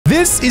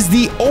This is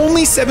the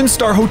only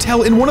 7-star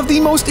hotel in one of the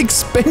most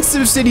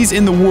expensive cities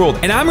in the world,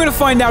 and I'm gonna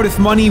find out if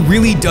money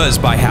really does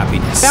buy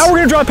happiness. Now we're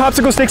gonna draw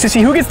popsicle sticks to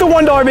see who gets the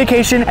 $1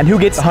 vacation and who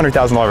gets a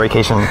 $100,000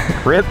 vacation.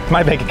 Rip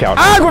my bank account.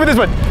 Go for this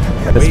one.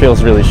 This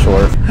feels really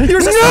short.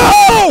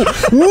 No!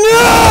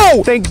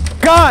 No! Thank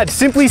God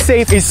Simply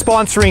Safe is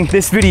sponsoring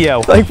this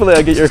video. Thankfully,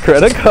 I get your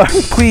credit card.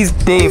 Please,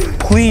 Dave,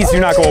 please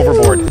do not go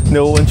overboard.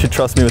 No one should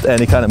trust me with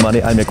any kind of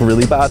money. I make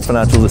really bad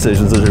financial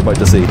decisions, as you're about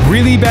to see.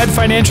 Really bad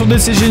financial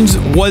decisions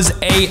was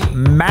a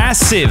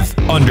massive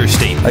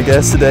understatement. I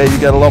guess today you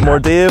get a lot more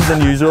Dave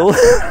than usual.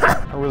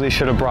 I really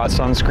should have brought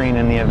sunscreen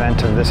in the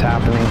event of this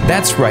happening.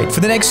 That's right. For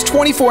the next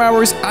 24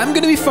 hours, I'm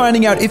going to be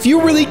finding out if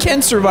you really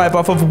can survive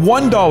off of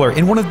 $1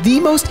 in one of the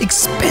most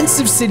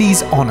expensive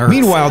cities on Earth.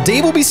 Meanwhile,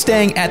 Dave will be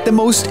staying at the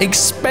most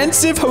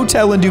expensive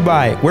hotel in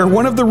Dubai, where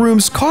one of the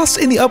rooms costs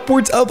in the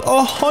upwards of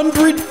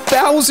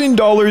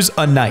 $100,000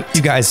 a night.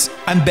 You guys,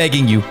 I'm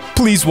begging you,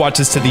 please watch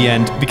this to the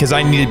end because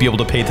I need to be able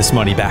to pay this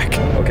money back.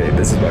 Okay,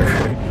 this is my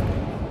room.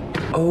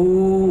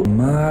 Oh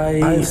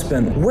my, I've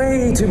spent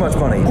way too much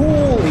money.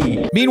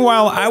 Holy.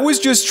 Meanwhile, I was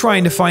just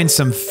trying to find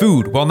some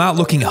food while not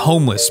looking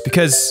homeless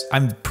because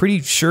I'm pretty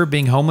sure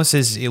being homeless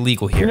is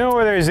illegal here. You know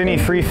where there's any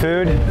free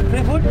food?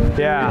 Free food?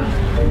 Yeah.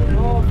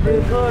 No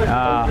free food.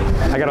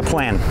 I got a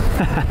plan.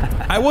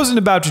 I wasn't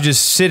about to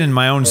just sit in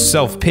my own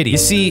self-pity. You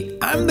see,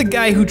 I'm the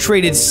guy who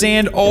traded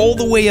sand all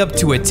the way up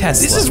to a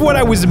Tesla. This is what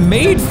I was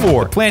made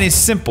for. The plan is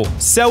simple.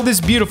 Sell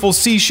this beautiful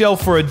seashell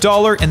for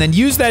 $1 and then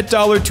use that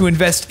dollar to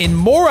invest in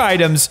more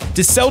items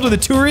to sell to the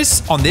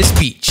tourists on this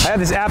beach. I have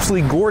this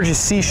absolutely gorgeous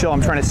seashell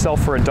I'm trying to sell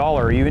for $1.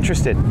 Are you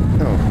interested?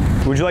 No.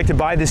 Would you like to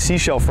buy this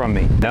seashell from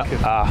me? No.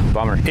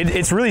 Bummer.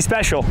 It's really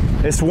special.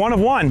 It's one of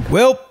one.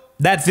 Well,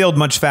 that failed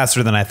much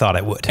faster than I thought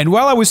it would. And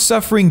while I was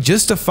suffering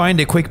just to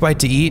find a quick bite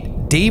to eat,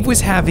 Dave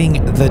was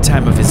having the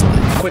time of his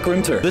life. Quick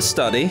room tour. The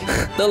study,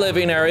 the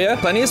living area,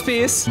 plenty of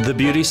space, the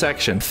beauty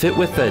section, fit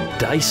with the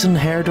Dyson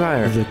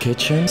hairdryer, the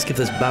kitchen. Let's give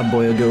this bad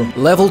boy a go.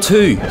 Level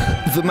 2,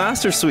 the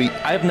master suite.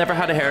 I've never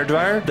had a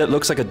hairdryer that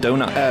looks like a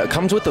donut. It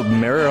comes with a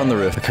mirror on the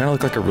roof. I kind of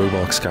look like a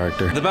Roblox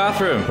character. The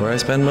bathroom, where I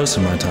spend most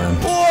of my time.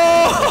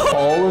 Whoa!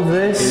 All of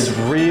this is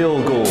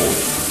real gold.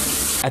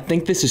 I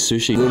think this is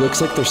sushi. It looks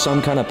like there's some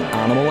kind of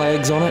animal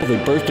eggs on it. They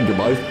burst in your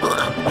mouth.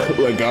 Oh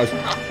my gosh.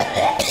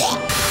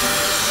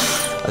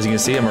 As you can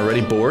see, I'm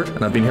already bored,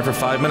 and I've been here for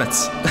 5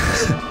 minutes.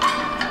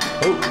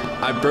 Oh,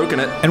 I've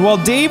broken it. And while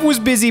Dave was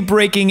busy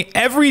breaking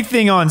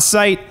everything on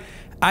site,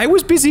 I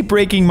was busy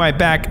breaking my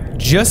back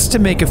just to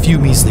make a few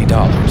measly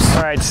dollars.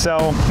 All right,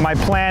 so my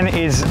plan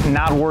is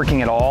not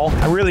working at all.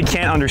 I really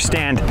can't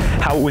understand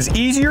how it was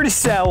easier to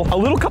sell a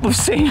little cup of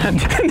sand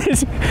than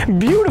this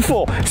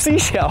beautiful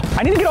seashell.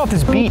 I need to get off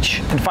this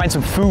beach and find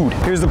some food.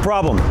 Here's the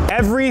problem.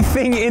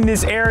 Everything in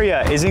this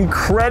area is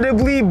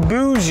incredibly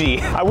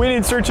bougie. I went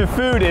in search of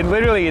food and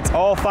literally it's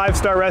all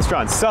 5-star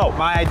restaurants. So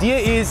my idea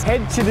is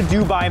head to the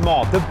Dubai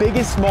Mall, the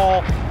biggest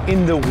mall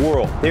in the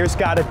world. There's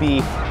gotta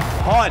be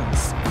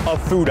tons of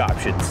food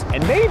options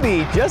and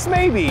maybe, just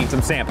maybe,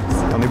 some samples.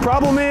 The only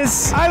problem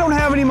is I don't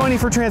have any money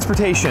for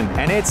transportation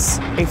and it's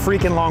a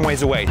freaking long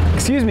ways away.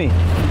 Excuse me,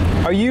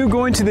 are you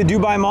going to the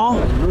Dubai Mall?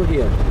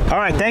 All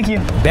right, thank you.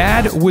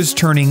 Bad was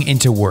turning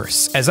into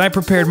worse. As I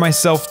prepared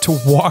myself to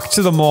walk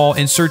to the mall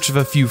in search of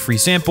a few free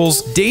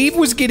samples, Dave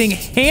was getting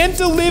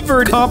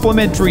hand-delivered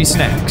complimentary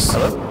snacks.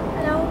 Hello?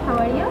 Hello, how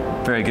are you?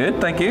 Very good,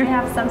 thank you. I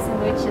have some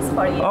sandwiches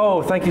for you.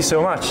 Oh, thank you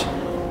so much.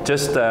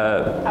 Just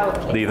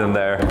Okay. leave them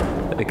there.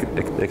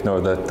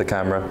 Ignore the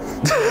camera.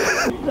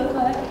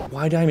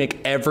 Why did I make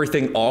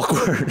everything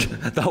awkward?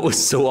 That was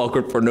so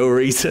awkward for no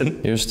reason.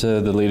 Here's to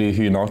the lady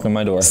who knocked on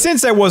my door.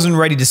 Since I wasn't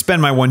ready to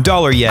spend my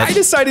 $1 yet, I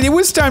decided it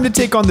was time to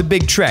take on the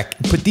big trek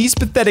and put these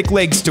pathetic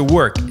legs to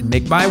work and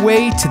make my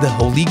way to the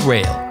Holy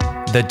Grail,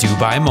 the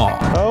Dubai Mall.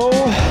 Oh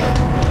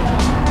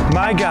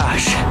my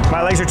gosh,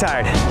 my legs are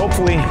tired.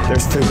 Hopefully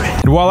there's food.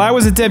 And while I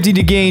was attempting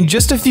to gain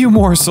just a few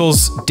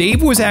morsels,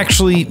 Dave was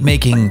actually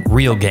making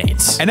real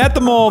gains. And at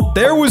the mall,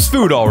 there was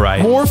food, all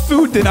right. More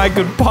food than I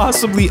could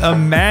possibly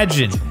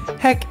imagine.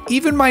 Heck,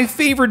 even my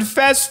favorite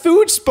fast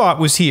food spot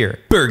was here,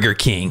 Burger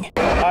King.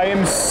 I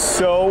am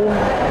so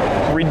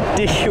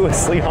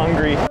ridiculously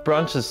hungry.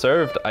 Brunch is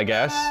served, I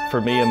guess, for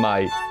me and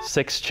my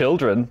 6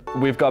 children.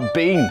 We've got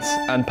beans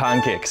and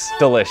pancakes.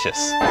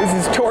 Delicious. This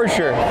is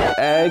torture.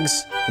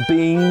 Eggs,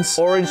 beans,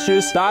 orange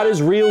juice. That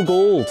is real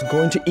gold. I'm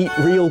going to eat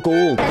real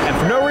gold. And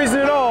for no reason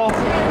at all,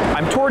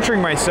 I'm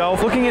torturing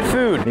myself looking at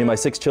food. Me and my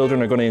 6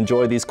 children are going to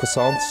enjoy these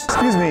croissants.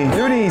 Excuse me, do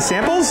you have any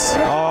samples?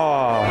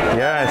 Oh,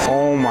 yes.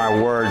 Oh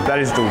my word, that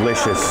is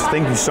delicious.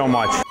 Thank you so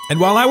much. And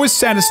while I was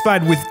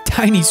satisfied with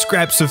tiny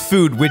scraps of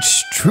food,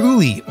 which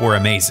truly were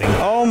amazing.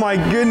 Oh my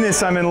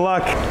goodness, I'm in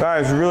luck.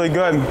 That is really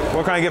good.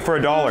 What can I get for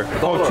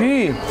 $1? Oh,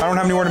 tea. I don't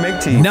have anywhere to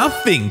make tea.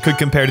 Nothing could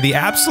compare to the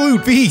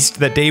absolute feast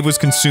that Dave was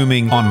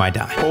consuming on my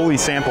dime. Holy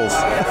samples.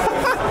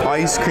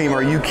 Ice cream,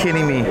 are you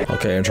kidding me?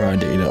 Okay, I'm trying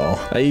to eat it all.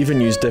 I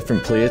even used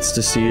different plates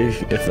to see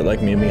if it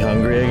like made me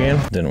hungry again.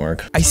 Didn't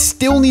work. I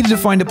still needed to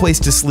find a place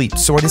to sleep,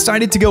 so I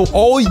decided to go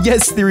all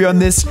yes guest theory on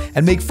this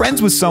and make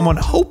friends with someone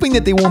hoping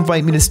that they will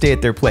invite me to stay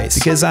at their place,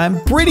 because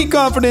I'm pretty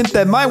confident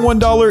that my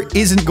 $1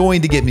 isn't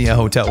going to get me a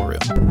hotel room.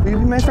 Will you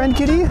be my friend,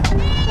 kitty?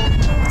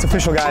 It's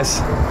official,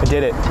 guys. I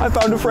did it. I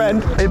found a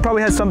friend. It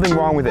probably has something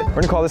wrong with it. We're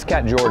gonna call this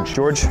cat George.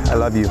 George, I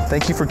love you.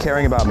 Thank you for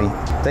caring about me.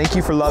 Thank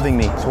you for loving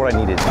me. It's what I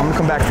needed. I'm gonna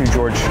come back for you,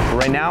 George. But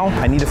right now,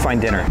 I need to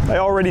find dinner. I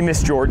already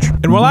miss George.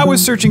 And while I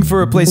was searching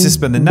for a place to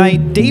spend the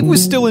night, Dave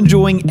was still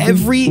enjoying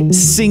every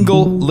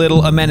single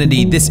little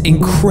amenity this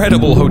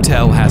incredible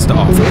hotel has to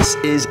offer. This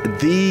is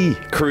the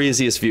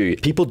craziest view.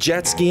 People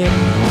jet skiing.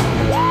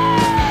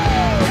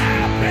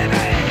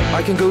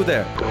 I can go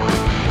there.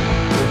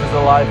 This is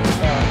alive.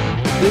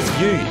 This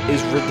view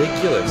is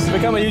ridiculous. To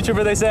become a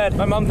YouTuber, they said.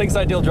 My mom thinks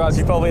I deal drugs.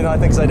 You probably know I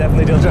think I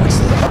definitely deal drugs.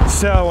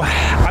 So,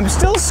 I'm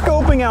still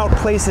scoping out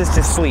places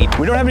to sleep.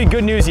 We don't have any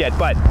good news yet,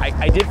 but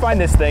I did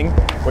find this thing,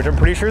 which I'm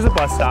pretty sure is a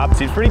bus stop.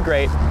 Seems pretty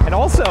great. And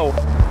also,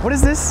 what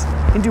is this?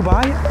 In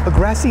Dubai? A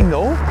grassy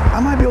knoll? I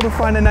might be able to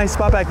find a nice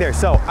spot back there.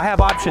 So, I have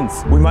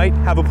options. We might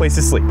have a place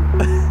to sleep.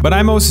 But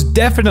I most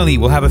definitely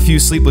will have a few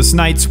sleepless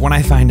nights when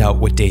I find out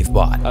what Dave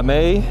bought. I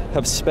may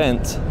have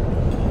spent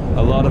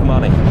a lot of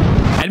money.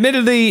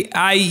 Admittedly,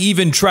 I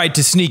even tried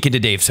to sneak into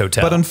Dave's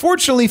hotel. But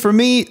unfortunately for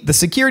me, the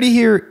security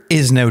here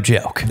is no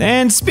joke.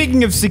 And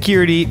speaking of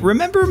security,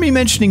 remember me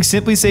mentioning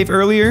SimpliSafe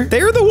earlier?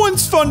 They're the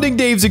ones funding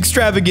Dave's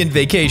extravagant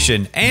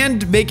vacation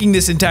and making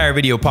this entire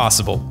video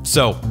possible.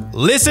 So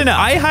listen up.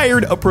 I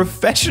hired a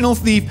professional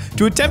thief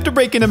to attempt to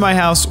break into my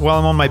house while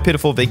I'm on my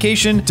pitiful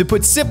vacation to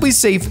put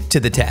SimpliSafe to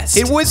the test.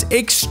 It was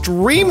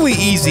extremely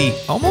easy,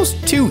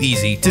 almost too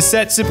easy, to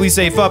set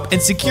SimpliSafe up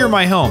and secure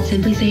my home.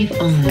 SimpliSafe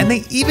on. And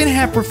they even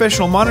have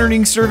professional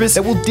monitoring service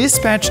that will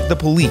dispatch the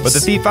police. But the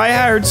thief I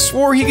hired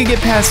swore he could get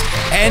past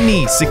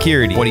any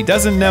security. What he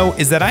doesn't know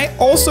is that I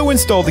also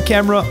installed the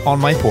camera on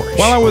my porch.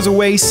 While I was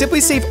away,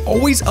 SimpliSafe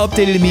always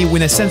updated me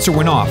when a sensor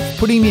went off,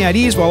 putting me at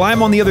ease while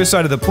I'm on the other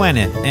side of the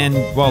planet, and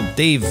while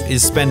Dave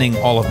is spending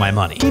all of my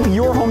money. Keep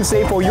your home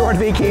safe while you're on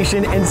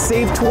vacation and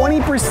save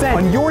 20%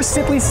 on your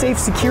SimpliSafe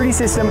security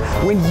system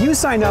when you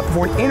sign up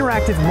for an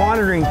interactive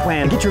monitoring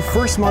plan and get your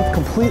first month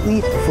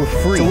completely for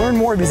free. To learn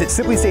more, visit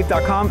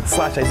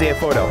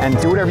simplisafe.com/IsaiahPhoto and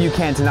do whatever you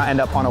can to not end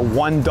up on a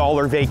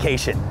 $1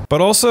 vacation.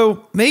 But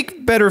also,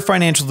 make better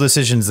financial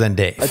decisions than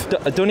Dave.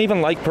 I don't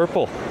even like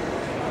purple.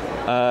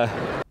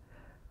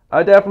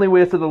 I definitely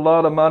wasted a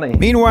lot of money.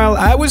 Meanwhile,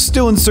 I was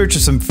still in search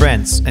of some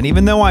friends, and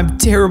even though I'm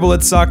terrible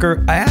at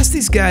soccer, I asked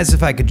these guys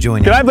if I could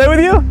join Can in. I play with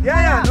you?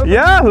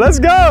 Yeah, let's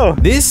go.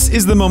 This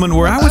is the moment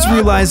where I was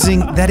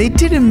realizing that it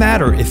didn't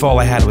matter if all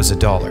I had was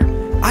 $1.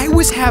 I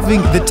was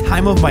having the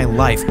time of my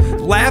life,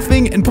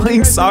 laughing and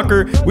playing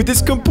soccer with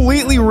this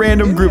completely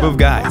random group of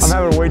guys.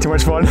 I'm having way too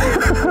much fun.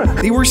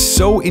 They were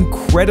so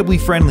incredibly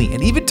friendly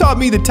and even taught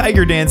me the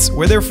tiger dance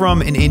where they're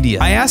from in India.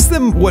 I asked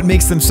them what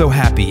makes them so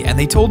happy, and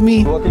they told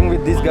me, Working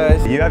with these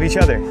guys. You have each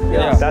other.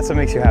 Yeah. That's what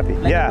makes you happy.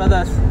 Yeah,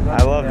 brothers.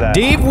 I love that.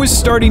 Dave was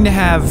starting to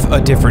have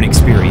a different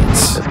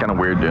experience. It's kind of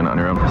weird doing it on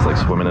your own. It's like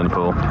swimming in a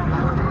pool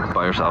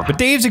by yourself. But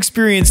Dave's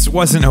experience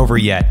wasn't over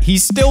yet. He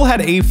still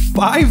had a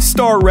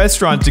 5-star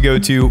restaurant to go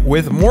to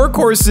with more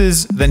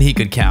courses than he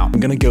could count. I'm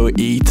gonna go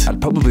eat at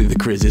probably the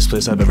craziest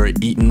place I've ever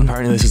eaten.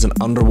 Apparently this is an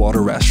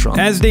underwater restaurant.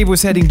 As Dave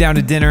was heading down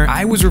to dinner,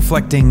 I was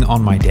reflecting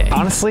on my day.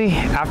 Honestly,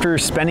 after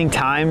spending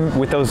time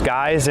with those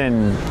guys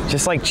and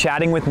just like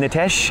chatting with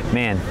Nitesh,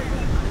 man,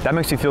 that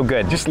makes me feel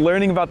good. Just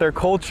learning about their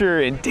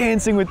culture and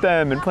dancing with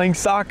them and playing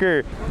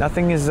soccer.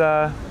 Nothing's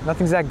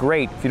that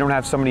great if you don't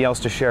have somebody else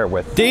to share it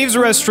with. Dave's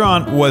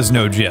restaurant was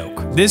no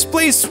joke. This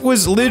place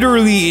was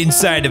literally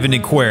inside of an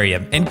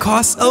aquarium and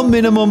costs a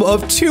minimum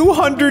of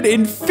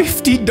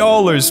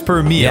 $250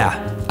 per meal.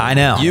 Yeah, I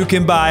know. You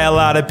can buy a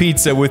lot of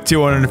pizza with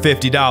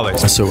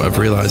 $250. So I've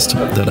realized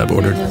that I've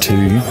ordered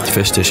 2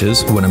 fish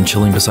dishes. When I'm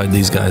chilling beside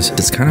these guys,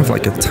 it's kind of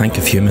like a tank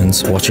of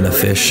humans watching a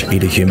fish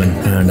eat a human.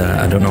 And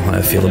I don't know how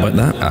I feel about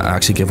that. I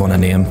actually give one a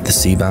name, the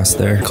sea bass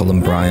there, call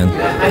him Brian.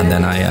 And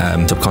then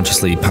I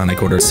subconsciously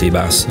panic ordered sea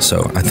bass.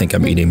 So I think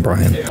I'm eating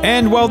Brian.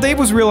 And while Dave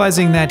was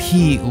realizing that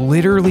he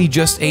literally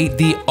just ate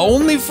the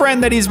only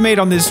friend that he's made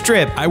on this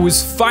trip, I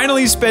was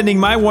finally spending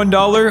my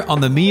 $1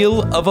 on the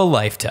meal of a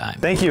lifetime.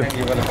 Thank you.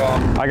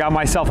 I got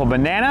myself a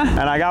banana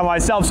and I got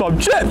myself some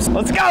chips.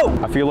 Let's go.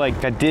 I feel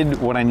like I did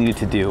what I needed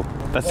to do.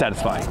 That's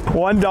satisfying.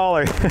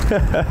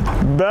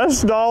 $1.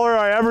 Best dollar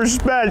I ever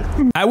spent.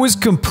 I was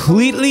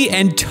completely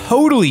and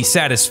totally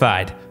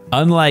satisfied,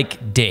 unlike I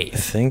Dave.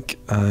 think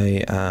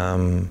I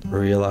am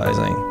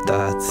realizing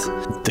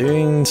that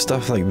doing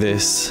stuff like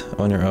this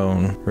on your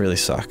own really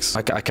sucks.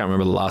 I can't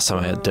remember the last time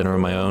I had dinner on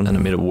my own, and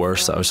it made it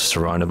worse. I was just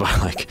surrounded by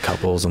like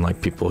couples and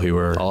like people who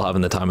were all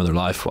having the time of their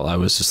life while I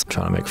was just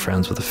trying to make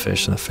friends with a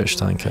fish in a fish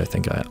tank. I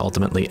think I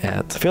ultimately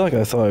ate. I feel like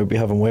I thought I would be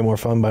having way more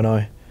fun by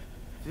now.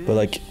 But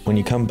like when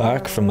you come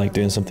back from like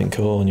doing something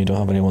cool and you don't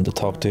have anyone to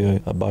talk to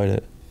about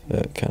it,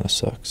 it kind of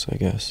sucks, I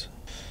guess.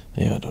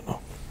 Yeah, I don't know.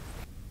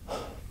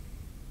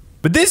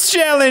 But this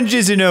challenge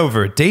isn't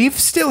over. Dave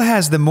still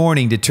has the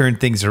morning to turn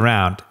things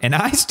around, and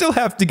I still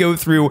have to go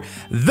through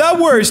the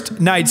worst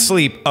night's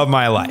sleep of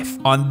my life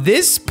on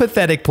this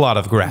pathetic plot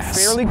of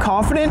grass. Fairly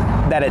confident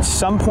that at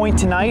some point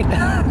tonight,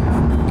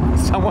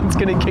 someone's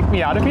gonna kick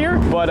me out of here,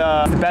 but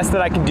the best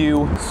that I can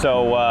do,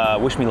 so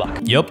wish me luck.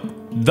 Yep,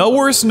 the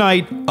worst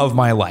night of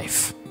my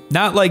life.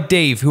 Not like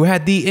Dave, who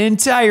had the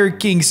entire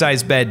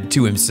king-size bed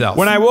to himself.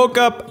 When I woke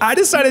up, I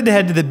decided to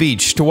head to the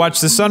beach to watch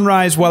the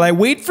sunrise while I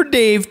wait for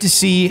Dave to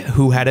see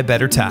who had a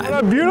better time.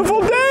 What a beautiful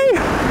day!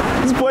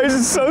 This place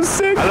is so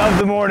sick. I love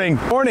the morning.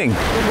 Morning.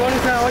 Good morning,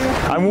 sir. How are you?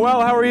 I'm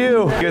well, how are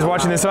you? You guys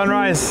watching the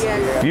sunrise?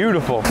 Yes.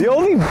 Beautiful. The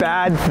only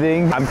bad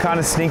thing, I'm kind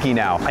of sneaky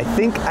now. I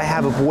think I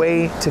have a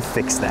way to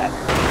fix that.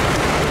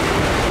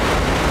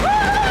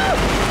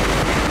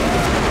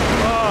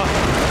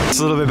 Oh, it's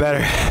a little bit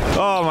better.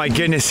 Oh my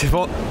goodness.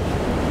 Well,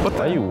 what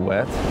the? Are you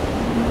wet? What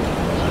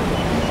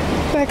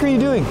the heck are you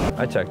doing?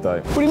 I checked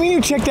out. What do you mean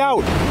you checked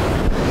out?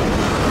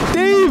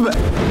 Dave! What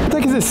the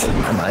heck is this?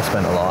 I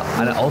spent a lot,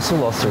 and I also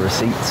lost a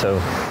receipt,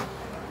 so.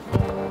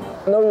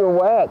 No, you're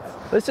wet.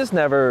 Let's just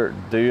never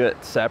do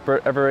it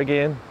separate ever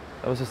again.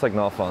 That was just like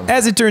not fun.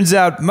 As it turns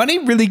out, money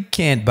really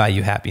can't buy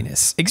you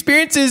happiness.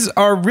 Experiences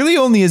are really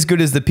only as good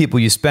as the people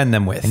you spend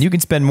them with, and you can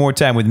spend more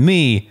time with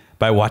me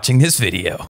by watching this video.